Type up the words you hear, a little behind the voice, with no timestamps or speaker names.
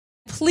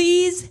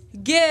Please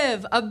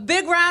give a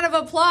big round of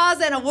applause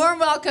and a warm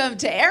welcome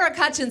to Eric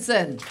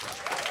Hutchinson.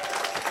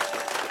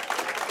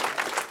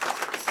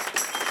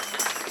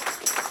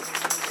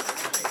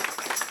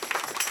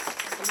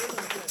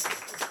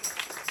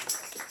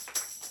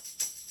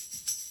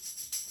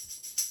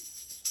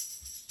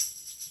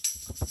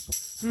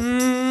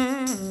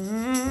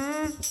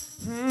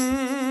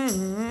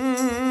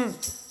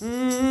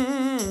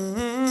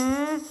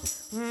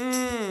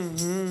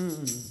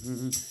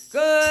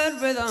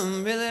 Good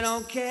rhythm, really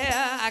don't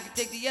care. I could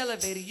take the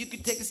elevator, you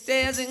could take the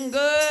stairs in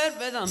good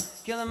rhythm.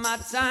 Killing my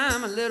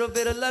time, a little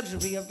bit of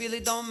luxury, I really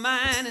don't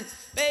mind. And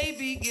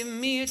baby, give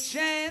me a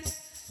chance.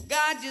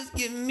 God, just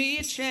give me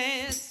a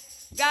chance.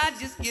 God,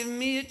 just give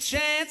me a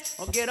chance.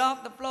 Or get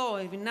off the floor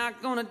if you're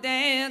not gonna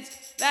dance.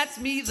 That's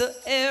me, the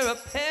heir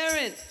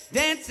apparent.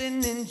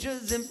 Dancing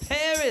ninjas in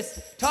Paris.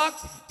 Talk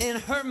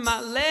and hurt my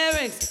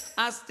larynx.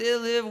 I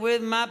still live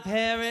with my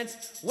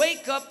parents.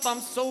 Wake up, I'm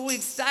so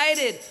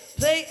excited.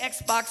 Play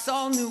Xbox,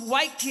 all new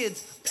white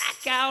kids.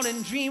 Blackout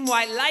and dream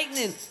white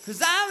lightning.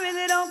 Cause I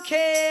really don't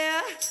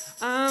care.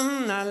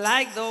 I'm not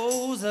like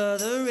those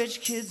other rich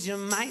kids you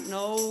might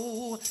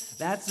know.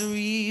 That's the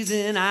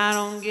reason I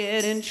don't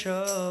get in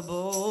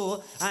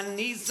trouble. I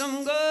need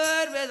some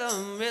good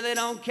rhythm, really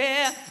don't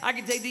care. I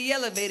can take the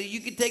elevator, you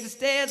can take the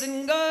stairs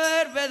in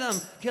good rhythm.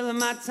 Killing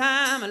my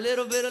time, a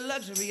little bit of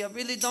luxury, I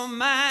really don't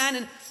mind.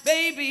 And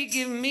baby,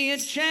 give me a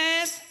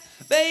chance.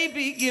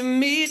 Baby, give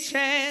me a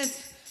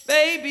chance.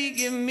 Baby,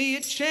 give me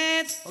a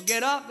chance. Or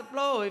get off the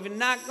floor if you're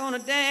not gonna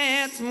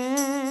dance.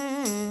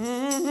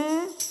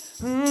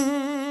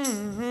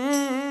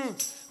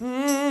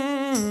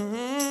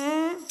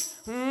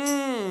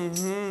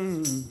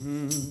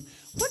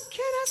 What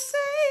can I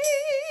say?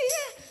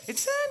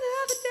 It's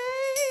another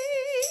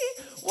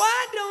day.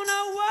 Why don't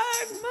I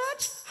work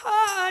much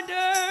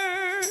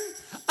harder?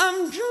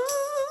 I'm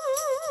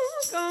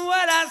drunk on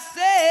what I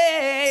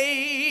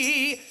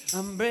say.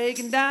 I'm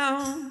breaking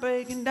down,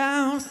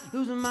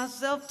 losing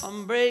myself.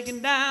 I'm breaking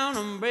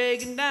down,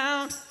 breaking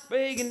down,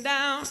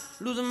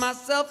 losing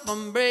myself.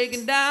 I'm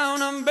breaking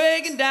down,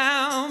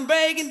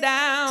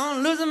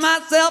 losing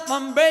myself.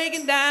 I'm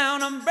breaking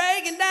down, losing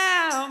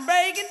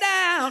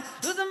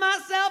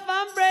myself.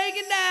 I'm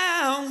breaking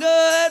down.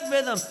 Good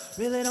rhythm,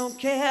 really don't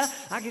care.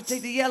 I can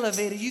take the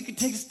elevator, you can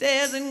take the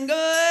stairs in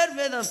good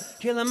rhythm.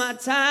 Killing my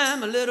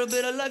time, a little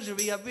bit of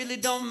luxury, I really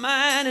don't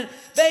mind. And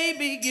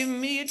baby, give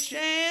me a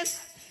chance.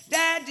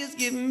 Dad, just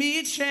give me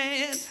a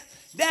chance.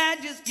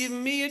 Dad, just give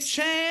me a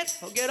chance.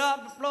 Or get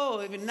off the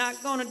floor if you're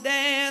not gonna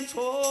dance.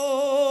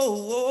 Whoa,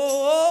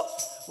 whoa,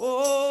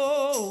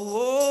 whoa,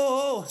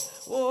 whoa,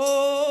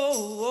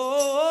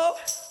 whoa,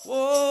 whoa,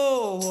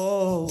 whoa,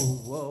 whoa,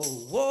 whoa,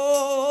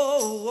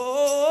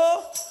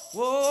 whoa,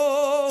 whoa,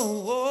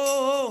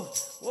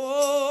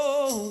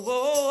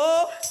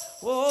 whoa,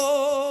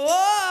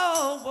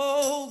 whoa,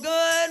 whoa.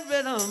 Good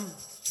rhythm,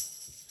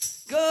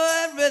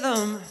 good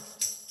rhythm.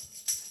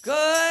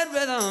 Good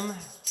rhythm.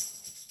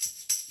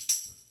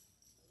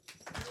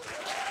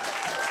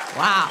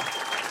 Wow.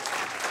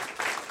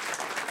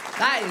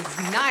 That is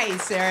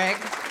nice, Eric.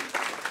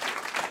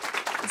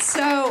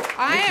 So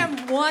I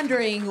am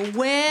wondering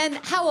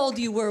how old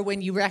you were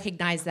when you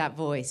recognized that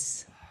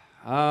voice?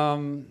 I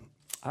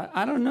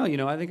don't know.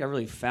 I think I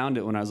really found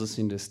it when I was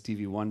listening to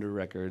Stevie Wonder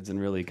records and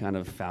really kind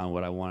of found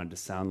what I wanted to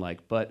sound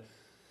like. But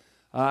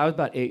I was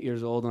about 8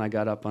 years old and I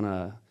got up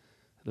on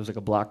there was like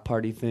a block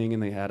party thing,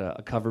 and they had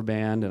a cover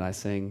band, and I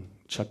sang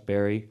Chuck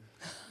Berry.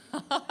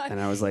 And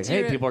I was like,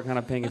 hey, people are kind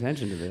of paying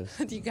attention to this.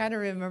 Do you kind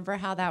of remember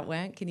how that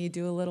went? Can you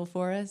do a little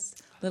for us?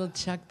 Little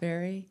Chuck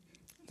Berry?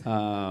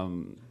 I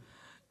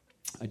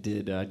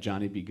did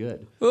Johnny Be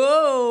Good.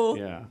 Oh!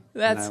 Yeah.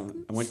 That's...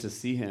 And I went to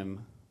see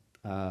him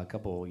a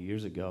couple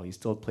years ago. He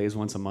still plays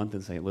once a month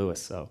in St. Louis,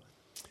 so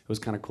it was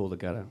kind of cool to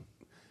it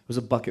was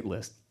a bucket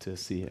list to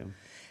see him.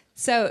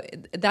 So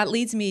that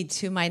leads me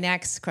to my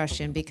next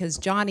question, because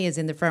Johnny is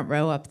in the front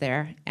row up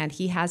there, and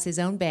he has his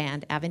own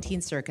band,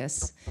 Aventine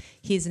Circus.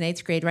 He's in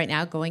 8th grade right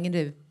now, going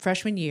into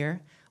freshman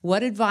year.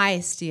 What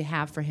advice do you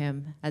have for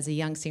him as a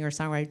young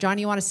singer-songwriter?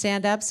 Johnny, you want to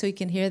stand up so he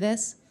can hear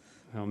this?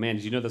 Oh, man,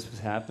 did you know this was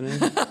happening?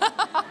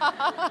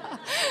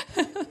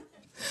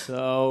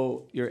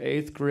 So you're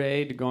 8th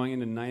grade, going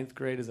into 9th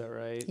grade, is that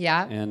right?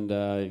 Yeah. And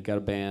you've got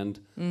a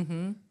band.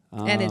 Mm-hmm.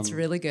 And it's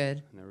really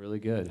good. And they're really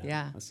good.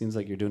 Yeah. It seems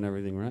like you're doing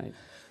everything right.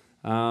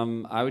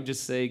 I would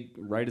just say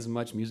write as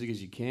much music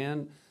as you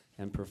can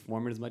and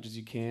perform it as much as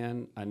you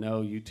can. I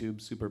know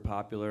YouTube's super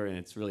popular and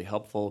it's really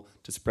helpful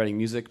to spreading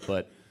music,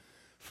 but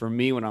for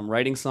me, when I'm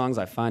writing songs,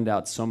 I find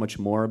out so much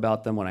more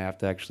about them when I have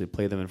to actually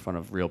play them in front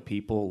of real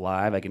people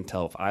live. I can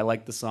tell if I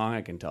like the song,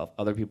 I can tell if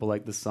other people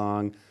like the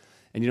song,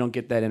 and you don't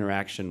get that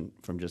interaction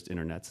from just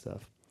internet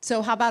stuff.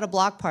 So how about a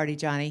block party,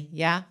 Johnny?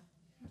 Yeah?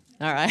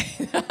 All right.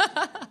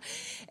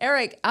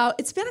 Eric,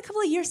 it's been a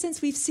couple of years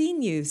since we've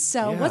seen you,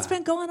 so what's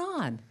been going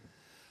on?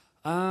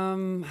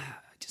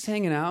 Just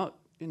hanging out,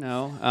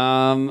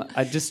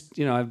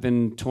 I've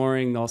been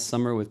touring all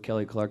summer with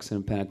Kelly Clarkson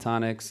and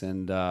Pentatonics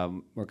and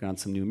working on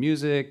some new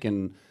music,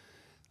 and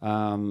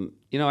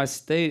I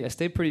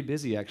stay pretty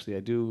busy actually. I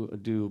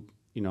do.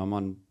 I'm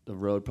on the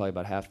road probably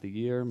about half the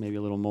year, maybe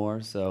a little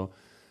more. So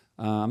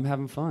I'm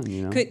having fun.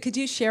 Could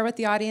you share with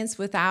the audience,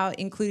 without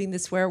including the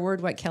swear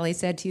word, what Kelly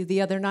said to you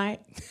the other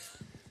night?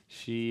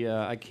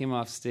 I came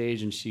off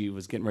stage and she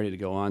was getting ready to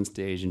go on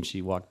stage, and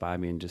she walked by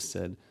me and just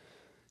said,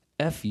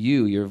 "F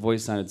you, your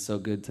voice sounded so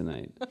good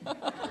tonight."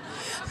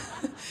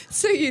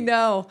 So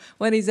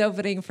when he's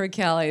opening for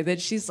Kelly that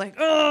she's like,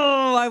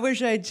 "Oh, I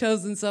wish I had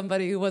chosen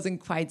somebody who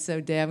wasn't quite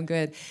so damn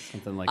good."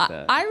 Something like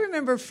that. I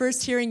remember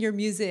first hearing your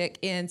music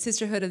in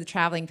Sisterhood of the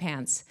Traveling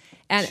Pants.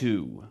 And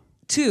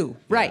Two,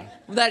 right.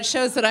 Yeah. That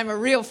shows that I'm a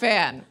real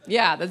fan.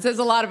 Yeah, that says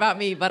a lot about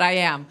me, but I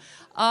am.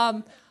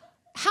 How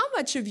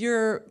much of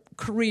your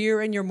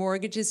career and your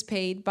mortgage is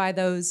paid by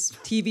those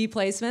TV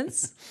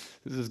placements?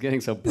 This is getting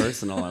so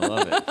personal. I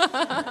love it.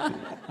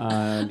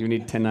 Do you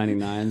need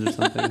 1099s or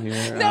something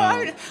here?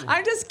 No,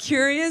 I'm just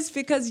curious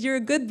because you're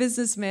a good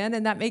businessman,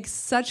 and that makes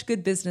such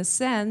good business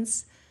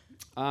sense.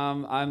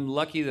 I'm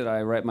lucky that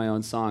I write my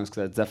own songs,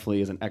 because that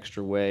definitely is an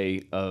extra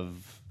way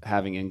of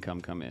having income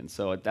come in.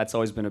 So that's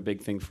always been a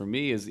big thing for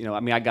me.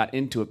 I got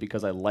into it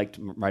because I liked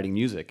writing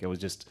music. I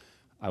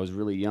was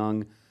really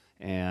young,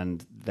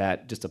 and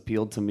that just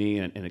appealed to me,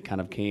 and it kind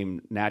of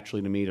came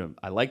naturally to me.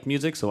 I liked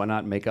music, so why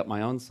not make up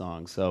my own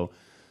songs? So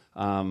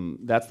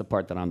that's the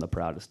part that I'm the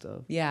proudest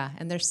of. Yeah,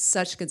 and they're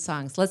such good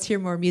songs. Let's hear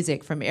more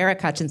music from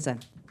Eric Hutchinson.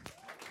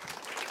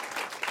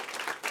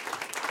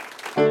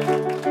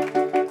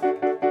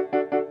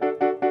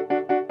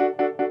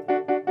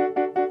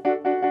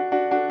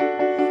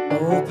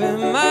 Open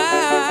my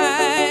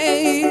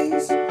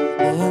eyes,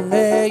 and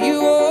there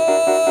you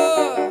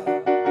are,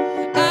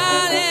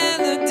 out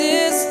in the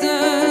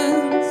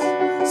distance,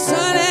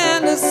 sun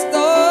and the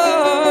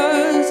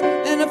stars,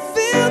 and I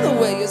feel the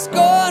way it's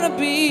gonna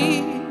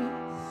be.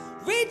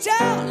 Reach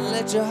out and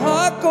let your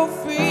heart go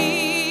free.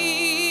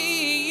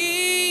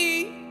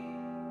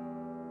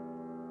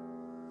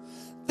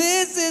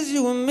 This is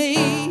you and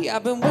me.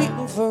 I've been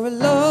waiting for a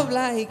love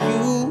like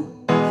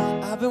you.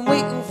 I've been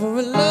waiting for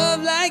a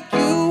love like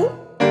you.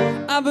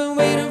 I've been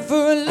waiting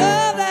for a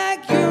love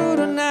like you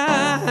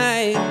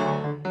tonight.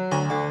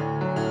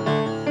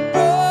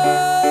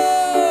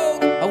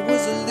 Broke, I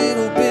was a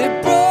little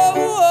bit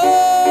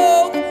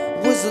broke.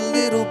 Was a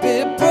little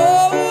bit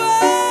broke.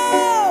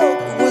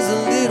 Was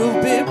a little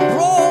bit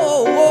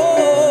broke.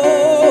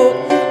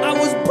 I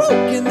was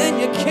broke and then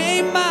you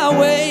came my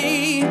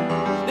way.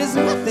 There's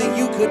nothing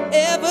you could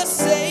ever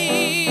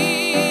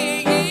say.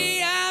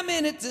 I'm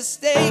in it to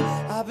stay.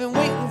 I've been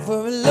waiting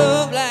for a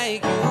love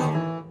like you.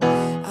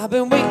 I've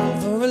been waiting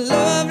for a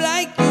love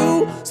like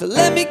you. So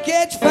let me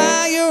catch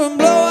fire and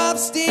blow off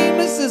steam.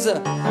 This is a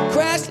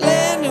crash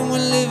landing, we're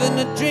living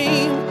a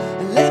dream.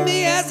 And let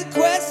me ask a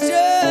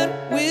question,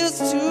 wheels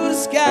to the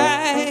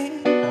sky.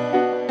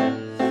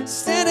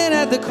 Standing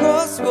at the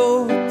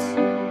crossroads,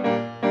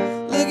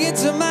 look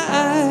into my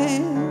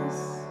eyes.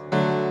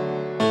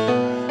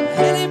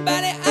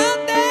 Anybody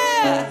out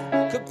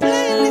there could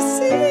plainly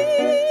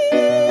see.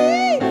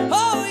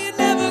 Oh, you're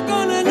never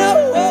gonna know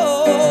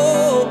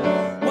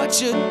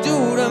what you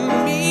do to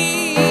me.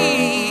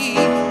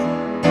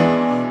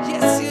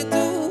 Yes, you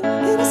do.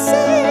 It'll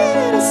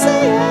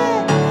say it.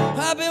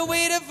 I've been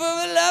waiting for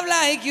a love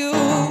like you.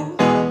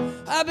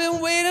 I've been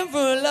waiting for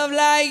a love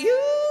like you.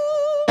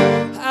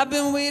 I've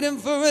been waiting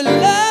for a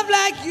love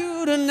like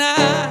you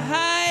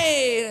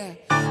tonight.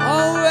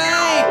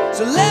 Alright,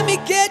 so let me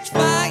catch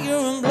fire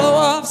and blow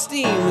off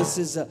steam. This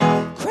is a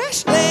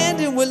crash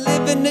landing, we're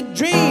living a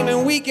dream.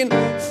 And we can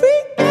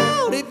freak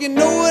out if you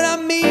know what I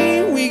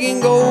mean. We can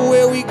go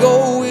where we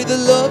go with the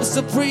love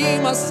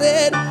supreme. I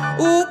said,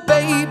 ooh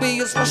baby,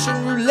 it's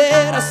Russian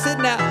roulette. I said,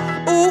 now,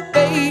 ooh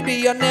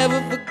baby, I'll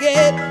never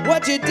forget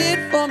what you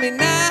did for me.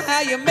 Now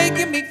how you're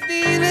making me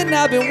feel. And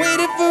I've been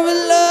waiting for a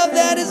love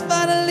that is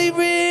finally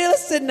real. I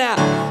said, now,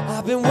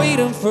 I've been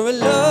waiting for a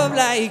love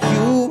like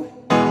you.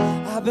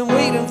 I've been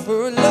waiting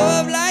for a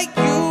love like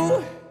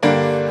you.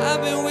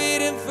 I've been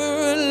waiting for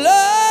a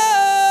love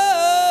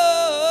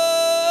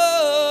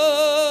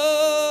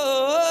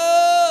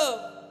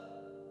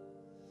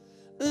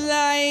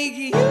like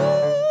you,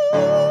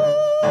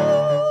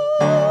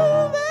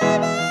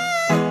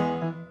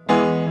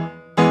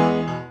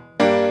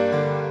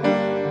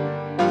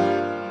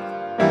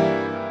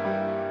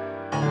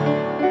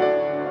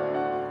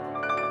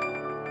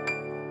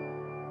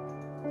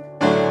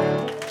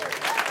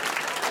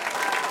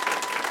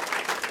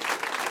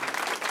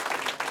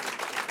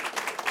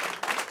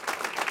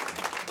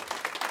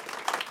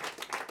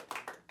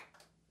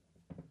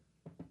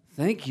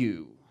 Thank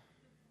you.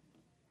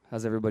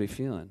 How's everybody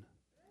feeling?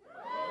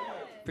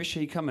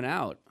 Appreciate you coming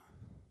out.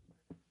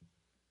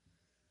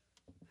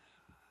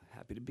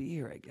 Happy to be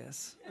here, I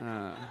guess.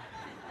 Are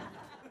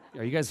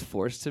you guys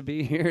forced to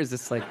be here? Is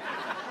this like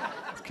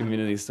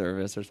community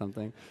service or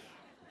something?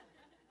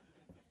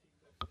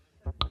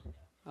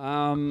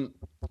 I'm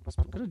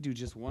gonna do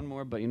just one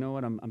more, but you know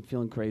what? I'm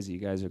feeling crazy. You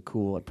guys are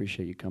cool. I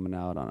appreciate you coming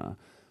out on a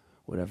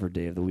whatever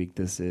day of the week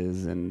this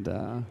is, and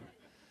I'm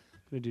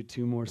gonna do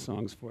two more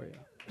songs for you.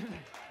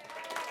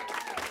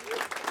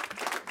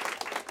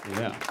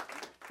 Yeah.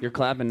 You're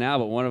clapping now,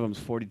 but one of them's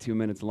 42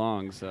 minutes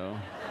long, so.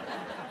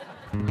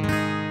 I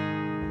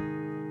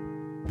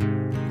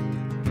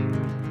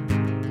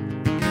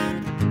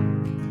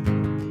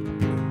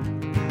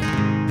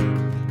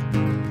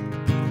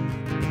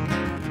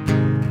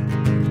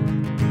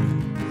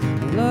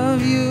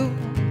love you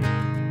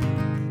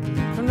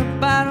from the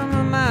bottom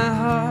of my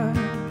heart.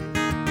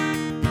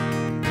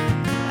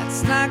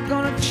 That's not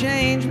gonna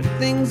change, but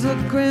things look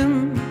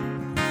grim.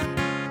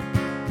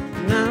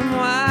 And I'm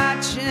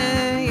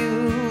watching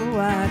you,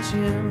 watch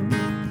him.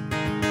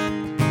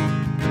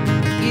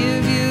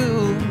 Give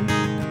you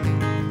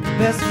the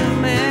best a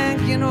man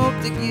can hope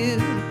to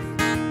give.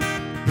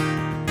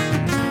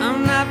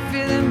 I'm not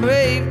feeling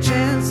brave,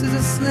 chances are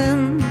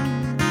slim.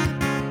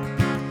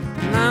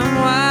 And I'm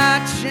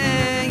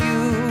watching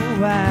you,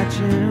 watch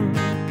him.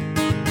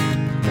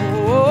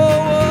 Oh,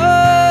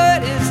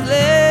 what is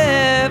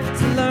left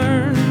to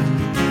learn?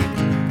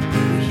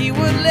 He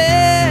would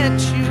let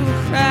you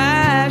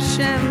crash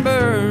and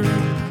burn.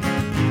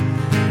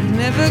 He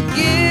never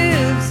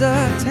gives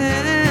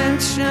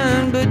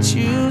attention, but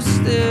you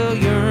still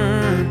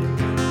yearn.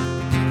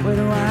 Where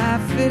do I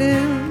fit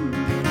in?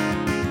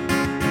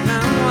 And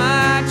I'm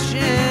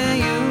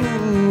watching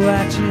you,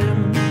 watch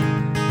him.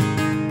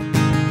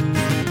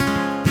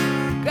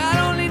 God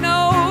only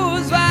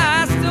knows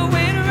why I still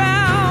wait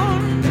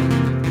around.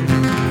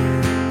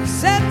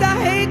 Except I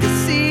hate to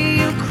see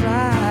you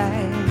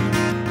cry.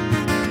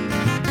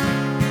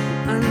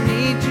 I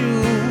need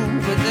you,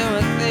 but there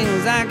are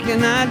things I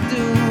cannot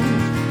do.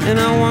 And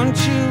I want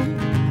you.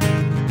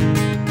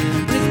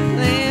 He's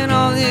playing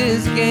all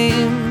his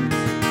games.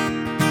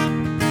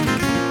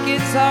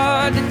 It's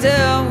hard to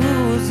tell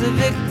who's the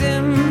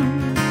victim.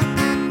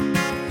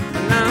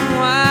 And I'm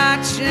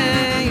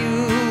watching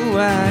you,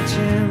 watch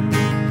him.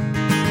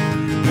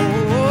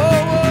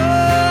 Oh,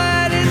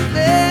 what is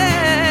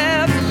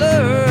there to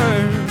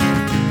learn?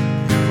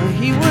 Well,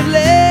 he would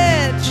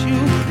let you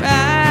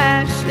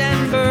crash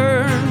and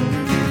burn.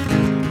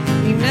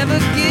 He never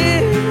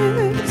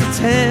gives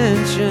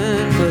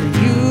attention, but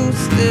you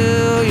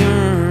still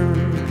yearn.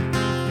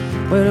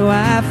 Where do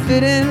I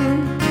fit in?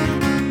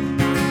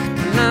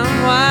 And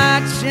I'm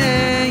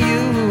watching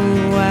you,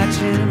 watch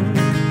him.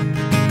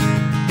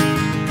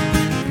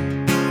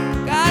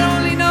 God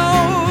only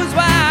knows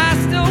why I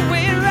still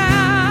wait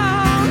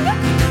around.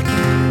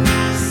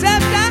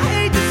 Except I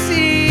hate to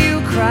see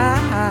you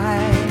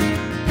cry.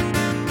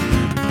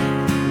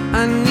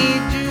 I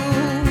need you,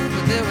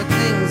 but there are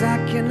things I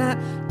cannot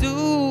do.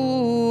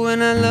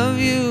 And I love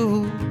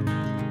you.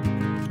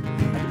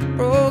 Like a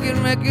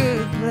broken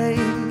record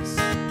plays.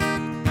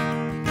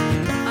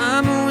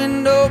 I'm a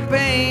window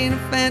pane, a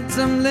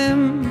phantom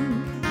limb.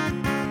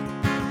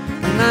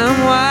 And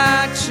I'm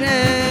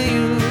watching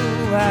you,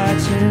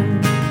 watching.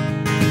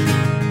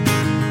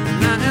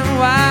 And I am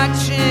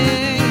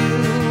watching you,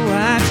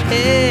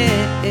 watching.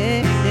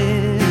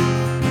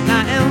 And I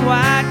am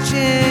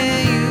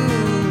watching you,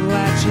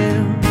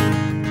 watching.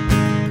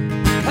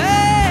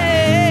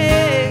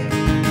 Hey,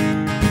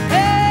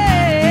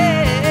 hey,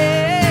 hey,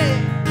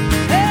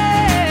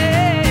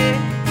 hey.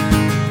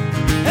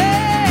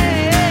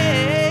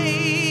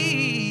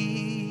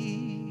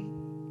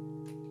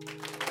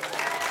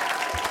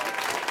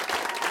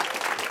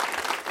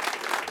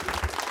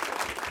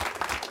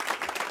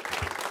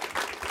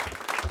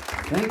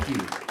 Thank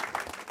you.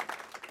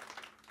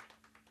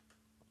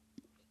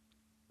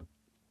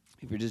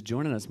 If you're just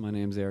joining us, my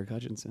name's Eric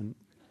Hutchinson.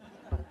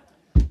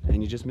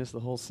 And you just missed the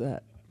whole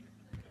set.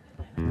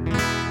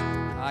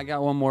 I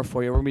got one more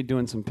for you. We're going to be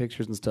doing some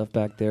pictures and stuff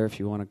back there. If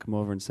you want to come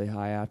over and say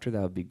hi after,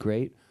 that would be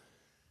great.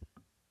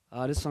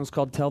 This song's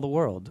called Tell the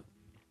World.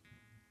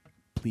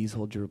 Please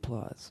hold your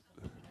applause.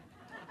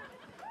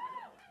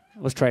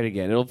 Let's try it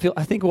again.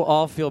 I think we'll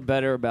all feel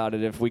better about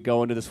it if we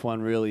go into this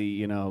one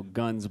really,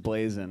 guns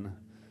blazing.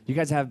 You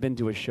guys have been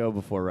to a show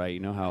before, right? You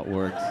know how it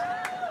works.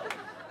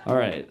 All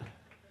right.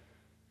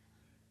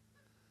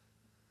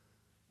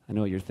 I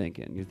know what you're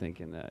thinking. You're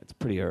thinking, it's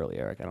pretty early,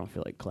 Eric. I don't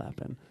feel like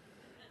clapping.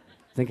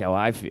 Think how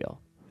I feel.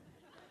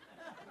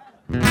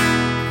 All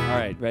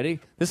right, ready?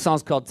 This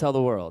song's called Tell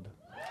the World.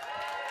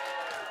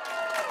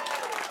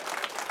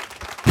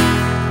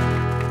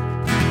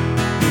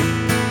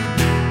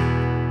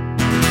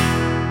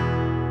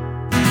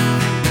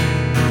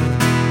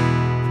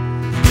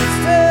 Let's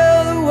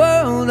tell the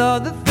world all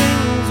the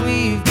things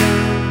we've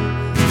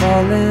done.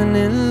 Falling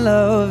in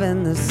love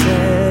and the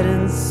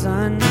setting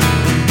sun.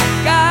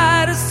 I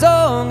got a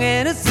song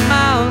and a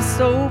smile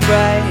so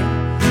bright.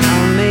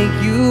 I'll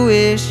make you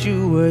wish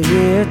you were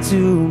here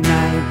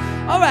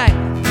tonight. All right.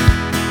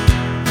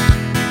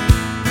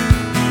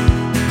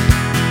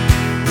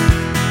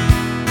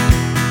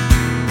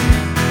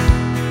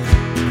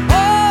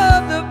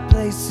 All the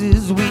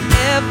places we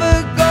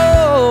ever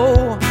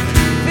go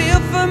feel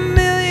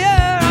familiar,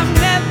 I'm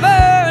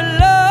never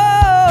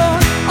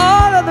alone.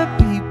 All of the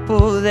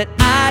people that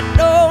I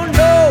don't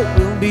know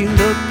will be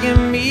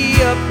looking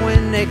me up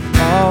when they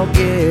all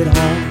get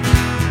home.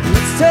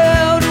 Let's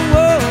tell the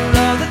world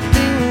all the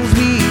things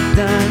we've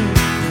done.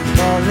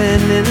 Falling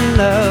falling in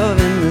love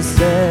in the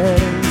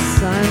setting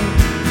sun.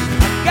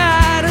 I've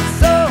got a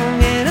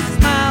song and a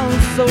smile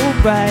so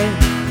bright,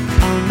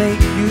 I'll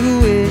make you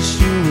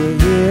wish you were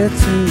here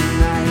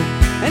tonight.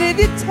 And if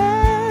you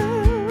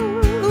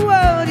tell the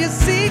world your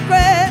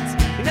secrets,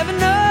 you never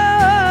know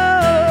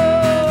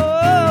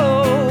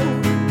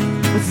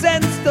what's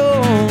set in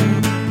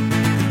stone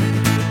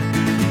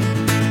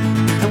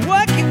and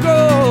what can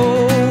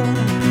grow.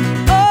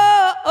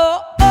 Oh,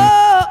 oh,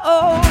 oh,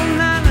 oh,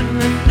 na na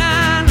na na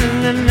na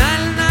na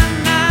na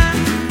na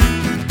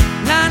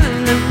na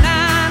na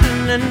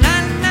na na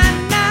na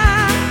na.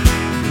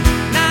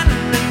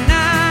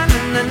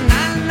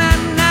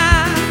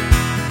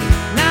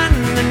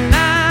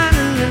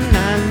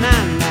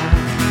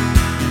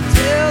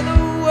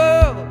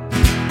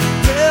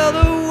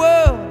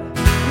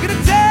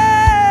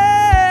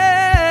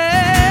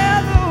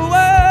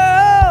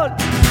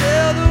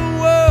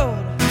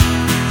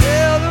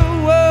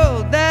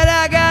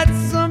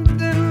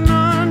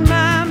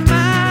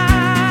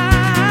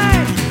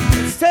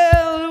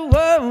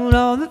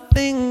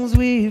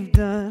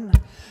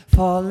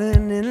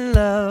 Falling in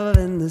love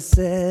in the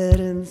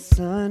setting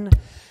sun.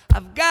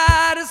 I've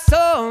got a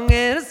song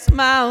and a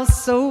smile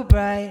so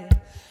bright,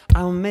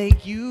 I'll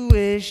make you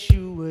wish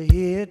you were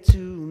here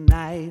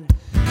tonight.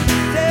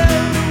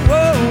 Tell the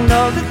world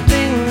all the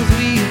things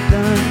we've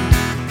done.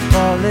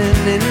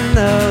 Falling in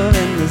love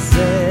in the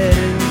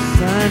setting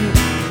sun.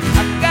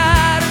 I've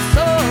got a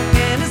song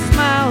and a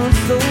smile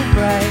so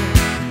bright,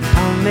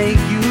 I'll make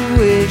you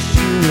wish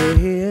you were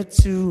here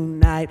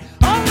tonight.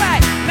 All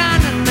right, na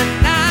na na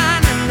na.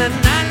 Na na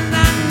na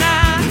na na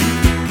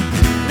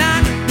na na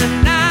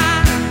na na na na.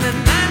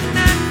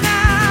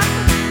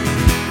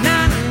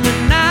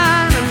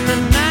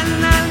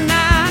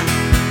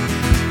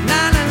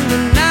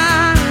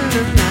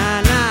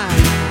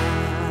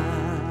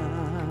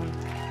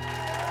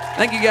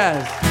 Thank you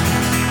guys.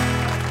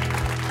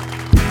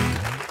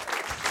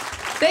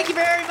 Thank you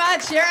very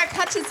much. Eric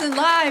Hutchinson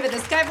live at the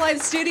Skype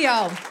Live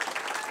studio.